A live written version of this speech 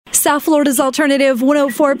South Florida's Alternative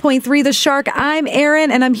 104.3 The Shark. I'm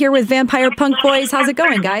Erin, and I'm here with Vampire Punk Boyz. How's it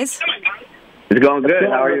going, guys? It's going good.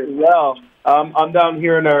 How are you? Well, I'm down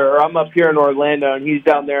here I'm up here in Orlando, and he's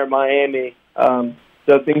down there in Miami.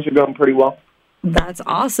 So things are going pretty well. That's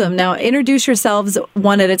awesome. Now, introduce yourselves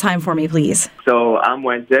one at a time for me, please. So I'm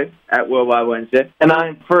Wednesday at Worldwide Wednesday. And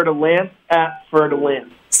I'm Fer-de-Lance at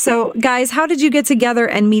Fer-de-Lance. So, guys, how did you get together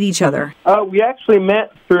and meet each other? We actually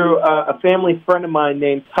met through a family friend of mine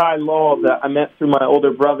named Ty Law that I met through my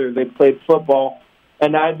older brother. They played football,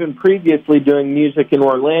 and I'd been previously doing music in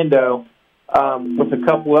Orlando with a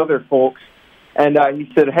couple other folks. And he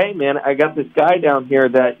said, hey, man, I got this guy down here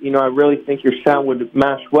that, I really think your sound would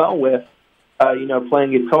mash well with,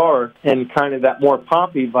 playing guitar and kind of that more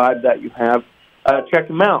poppy vibe that you have. Check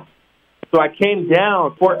him out. So I came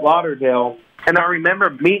down Fort Lauderdale, and I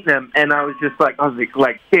remember meeting him, and I was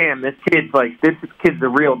like, damn, this kid's the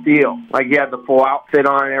real deal. Like, he had the full outfit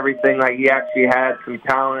on and everything. Like, he actually had some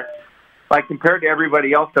talent. Like, compared to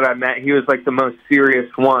everybody else that I met, he was, like, the most serious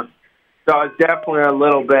one. So I was definitely a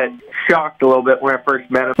little bit shocked when I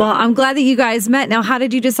first met him. Well, I'm glad that you guys met. Now, how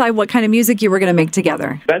did you decide what kind of music you were going to make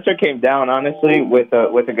together? Spencer came down, honestly, with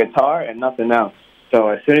a guitar and nothing else. So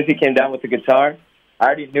as soon as he came down with the guitar, I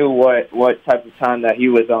already knew what type of time that he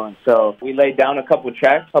was on. So we laid down a couple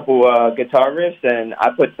tracks, guitar riffs, and I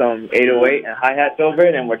put some 808 and hi-hats over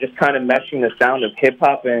it, and we're just kind of meshing the sound of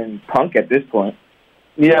hip-hop and punk at this point.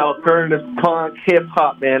 Yeah, alternative punk,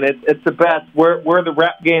 hip-hop, man. It's the best. We're the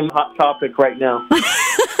rap game hot topic right now.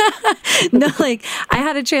 No, I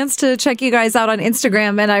had a chance to check you guys out on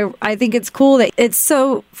Instagram, and I think it's cool that it's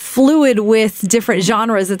so fluid with different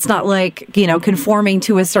genres. It's not conforming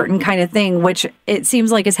to a certain kind of thing, which it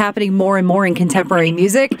seems like is happening more and more in contemporary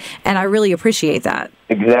music, and I really appreciate that.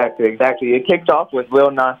 Exactly. It kicked off with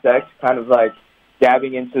Lil Nas X, kind of like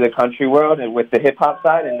dabbing into the country world and with the hip-hop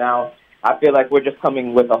side, and now I feel like we're just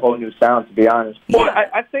coming with a whole new sound, to be honest. Well,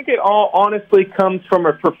 I think it all honestly comes from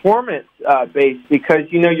a performance base because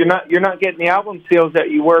you're not getting the album sales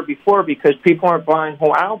that you were before because people aren't buying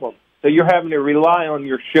whole albums. So you're having to rely on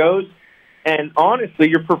your shows and honestly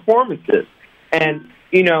your performances. And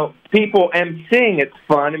people emceeing, it's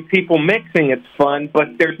fun, and people mixing, it's fun.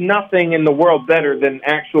 But there's nothing in the world better than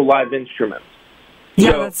actual live instruments.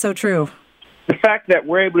 Yeah, that's so true. The fact that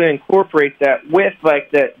we're able to incorporate that with,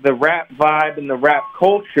 the rap vibe and the rap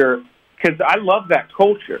culture, because I love that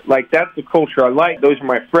culture. That's the culture I like. Those are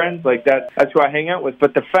my friends. That's who I hang out with.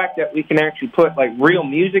 But the fact that we can actually put, real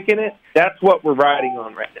music in it, that's what we're riding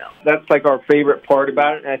on right now. That's, our favorite part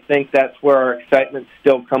about it, and I think that's where our excitement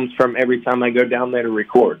still comes from every time I go down there to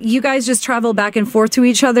record. You guys just travel back and forth to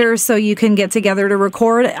each other so you can get together to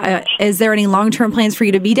record. Is there any long-term plans for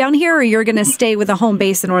you to be down here, or you're going to stay with a home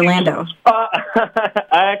base in Orlando?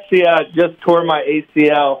 I actually just tore my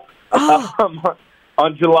ACL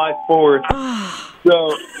on July 4th.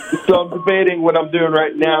 So I'm debating what I'm doing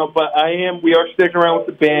right now, but we are sticking around with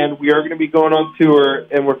the band. We are going to be going on tour,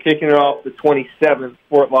 and we're kicking it off the 27th,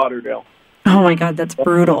 Fort Lauderdale. Oh my God, that's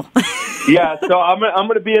brutal. Yeah, so I'm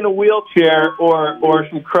going to be in a wheelchair or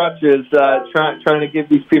some crutches, trying to give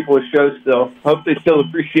these people a show still. Hope they still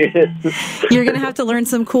appreciate it. You're going to have to learn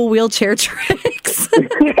some cool wheelchair tricks.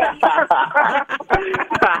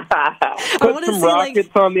 Put some rockets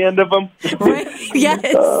on the end of them. Right?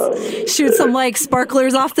 Yes. Shoot some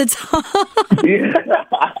sparklers off the top. Yeah.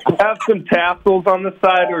 Have some tassels on the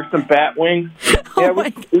side or some bat wings. Yeah,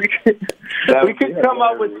 we could come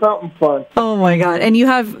up with something fun. Oh my God! And you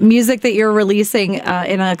have music that you're releasing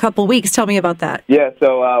in a couple weeks. Tell me about that. Yeah,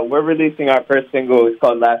 so we're releasing our first single. It's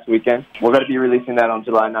called Last Weekend. We're going to be releasing that on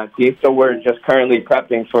July 19th. So we're just currently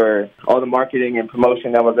prepping for all the marketing and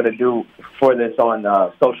promotion that we're going to do for this on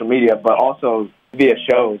social media, but also via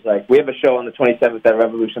shows. We have a show on the 27th at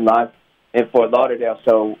Revolution Live in Fort Lauderdale,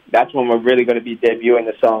 so that's when we're really going to be debuting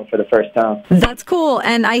the song for the first time. That's cool,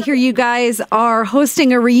 and I hear you guys are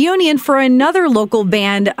hosting a reunion for another local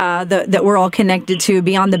band that we're all connected to,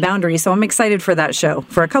 Beyond the Boundary, so I'm excited for that show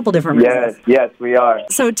for a couple different reasons. Yes, we are.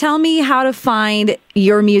 So tell me how to find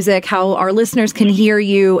your music, how our listeners can hear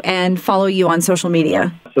you and follow you on social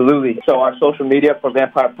media. Absolutely. So our social media for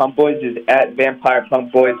Vampire Punk Boyz is at Vampire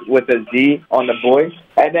Punk Boyz with a Z on the Boyz.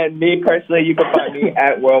 And then me personally, you can find me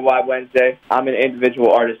at Worldwide Wednesday. I'm an individual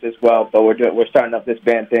artist as well, but we're starting up this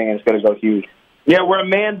band thing, and it's going to go huge. Yeah, we're a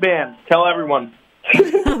man band. Tell everyone.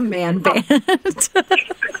 A man band.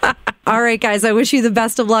 All right, guys, I wish you the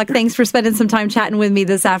best of luck. Thanks for spending some time chatting with me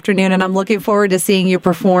this afternoon, and I'm looking forward to seeing you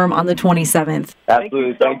perform on the 27th.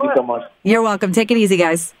 Absolutely. Thank you so much. You're welcome. Take it easy,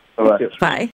 guys. Bye-bye. Bye.